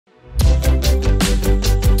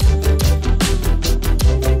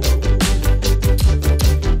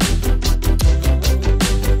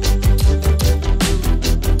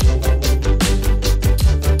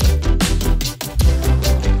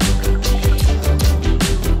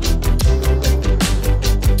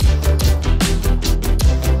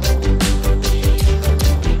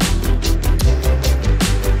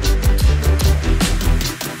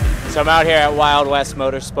So I'm out here at Wild West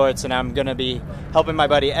Motorsports, and I'm going to be helping my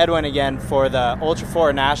buddy Eddwin again for the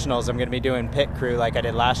Ultra4 Nationals. I'm going to be doing pit crew like I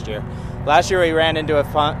did last year. Last year we ran into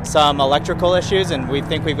some electrical issues, and we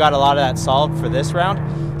think we've got a lot of that solved for this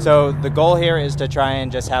round. So the goal here is to try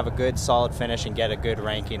and just have a good solid finish and get a good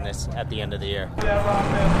ranking at the end of the year.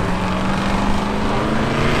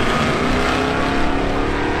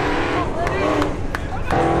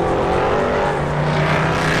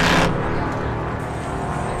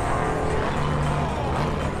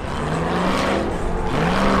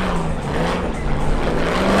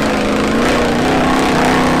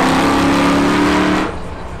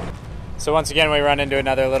 So once again, we run into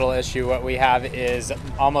another little issue. What we have is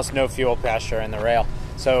almost no fuel pressure in the rail.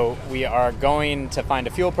 So we are going to find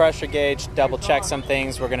a fuel pressure gauge, double check some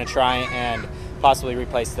things. We're going to try and possibly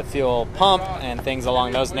replace the fuel pump and things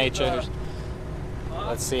along those natures.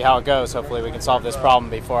 Let's see how it goes. Hopefully we can solve this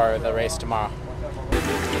problem before the race tomorrow.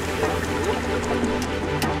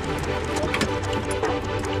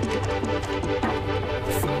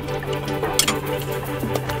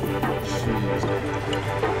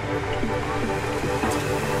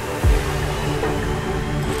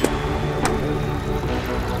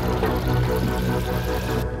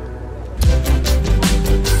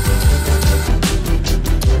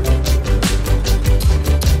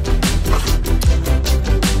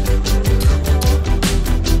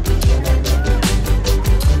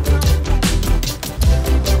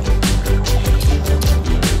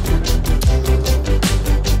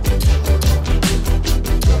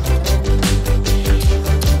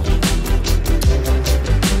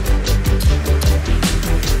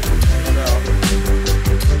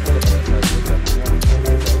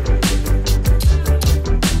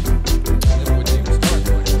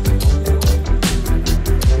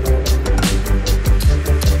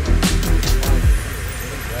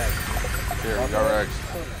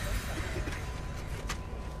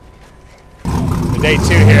 Day 2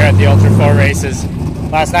 here at the Ultra4 races.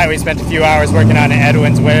 Last night we spent a few hours working on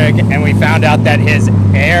Eddwin's wig, and we found out that his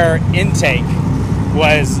air intake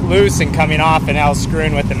was loose and coming off, and I was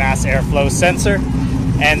screwing with the mass airflow sensor.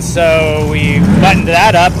 And so we buttoned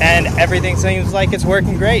that up, and everything seems like it's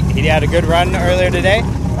working great. He had a good run earlier today.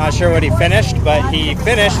 Not sure what he finished, but he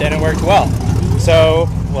finished and it worked well. So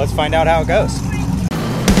let's find out how it goes.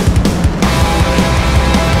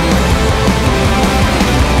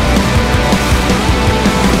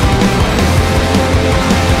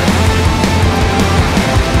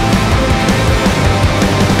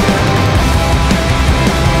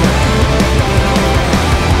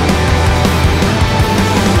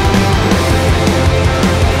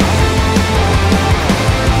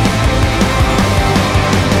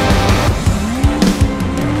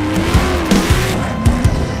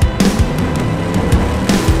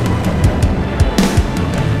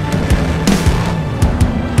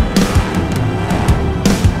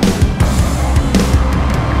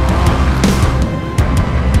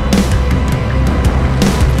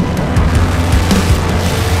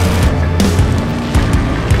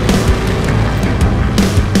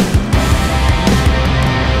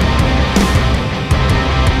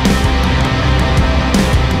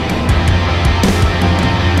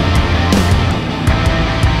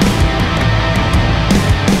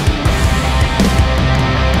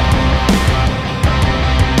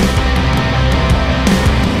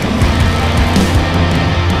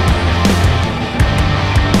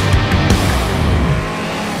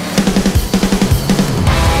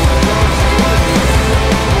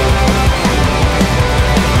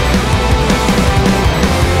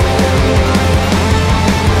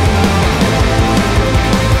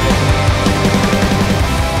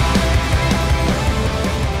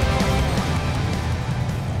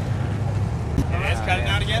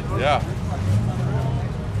 Yeah.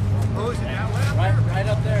 Right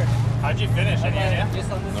up there. How'd you finish? Any idea?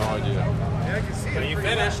 No idea. Yeah, I can see But you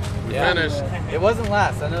finished. We finished. It wasn't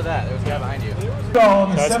last. I know that. There was a guy behind you.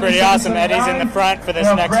 So it's pretty awesome. Eddie's in the front for this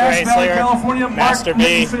next race here, Master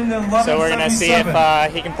B. So we're going to see if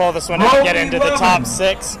he can pull this one out and get into the top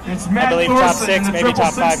 6. I believe top 6, maybe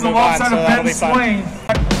top 5 move on, so that'll be fun.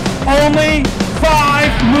 Only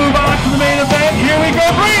 5 move on to the main event. Here we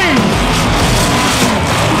go, Green!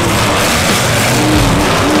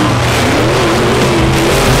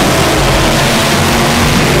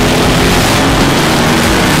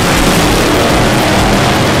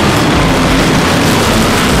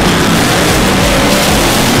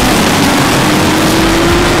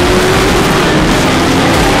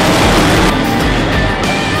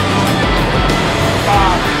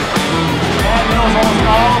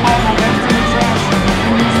 All about momentum and traction. If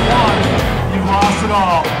you lose one, you've lost it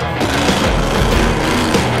all.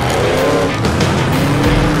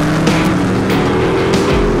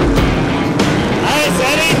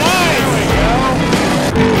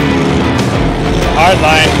 Hard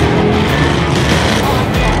line.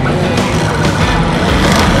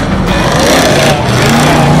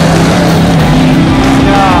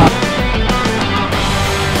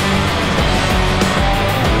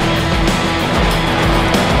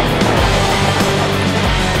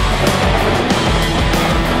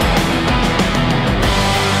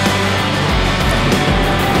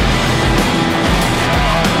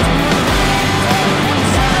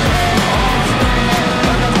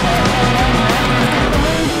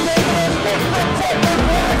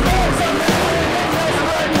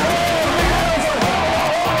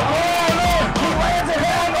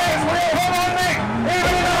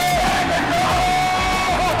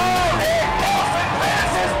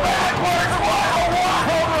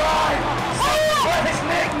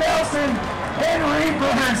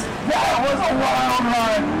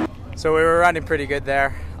 So we were running pretty good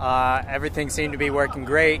there. Everything seemed to be working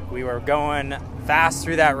great. We were going fast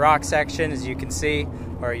through that rock section, as you can see,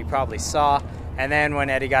 or you probably saw. And then when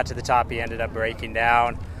Eddie got to the top, he ended up breaking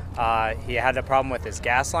down. He had a problem with his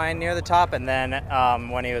gas line near the top, and then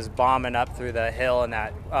when he was bombing up through the hill and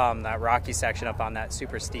that rocky section up on that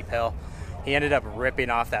super steep hill, he ended up ripping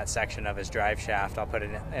off that section of his drive shaft. I'll put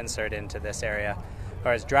an insert into this area.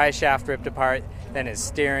 Or his drive shaft ripped apart, then his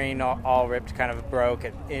steering all ripped, kind of broke.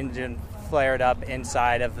 An engine flared up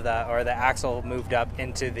inside of the axle moved up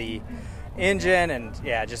into the engine, and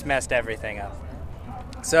yeah, just messed everything up.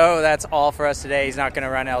 So that's all for us today. He's not going to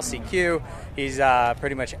run LCQ. He's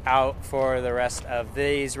pretty much out for the rest of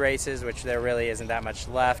these races, which there really isn't that much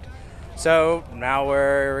left. So now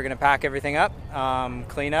we're going to pack everything up,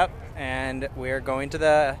 clean up, and we're going to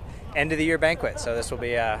the end of the year banquet. So this will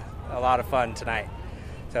be a lot of fun tonight.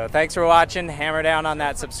 So thanks for watching. Hammer down on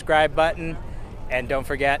that subscribe button, and don't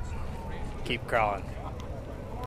forget, keep crawling.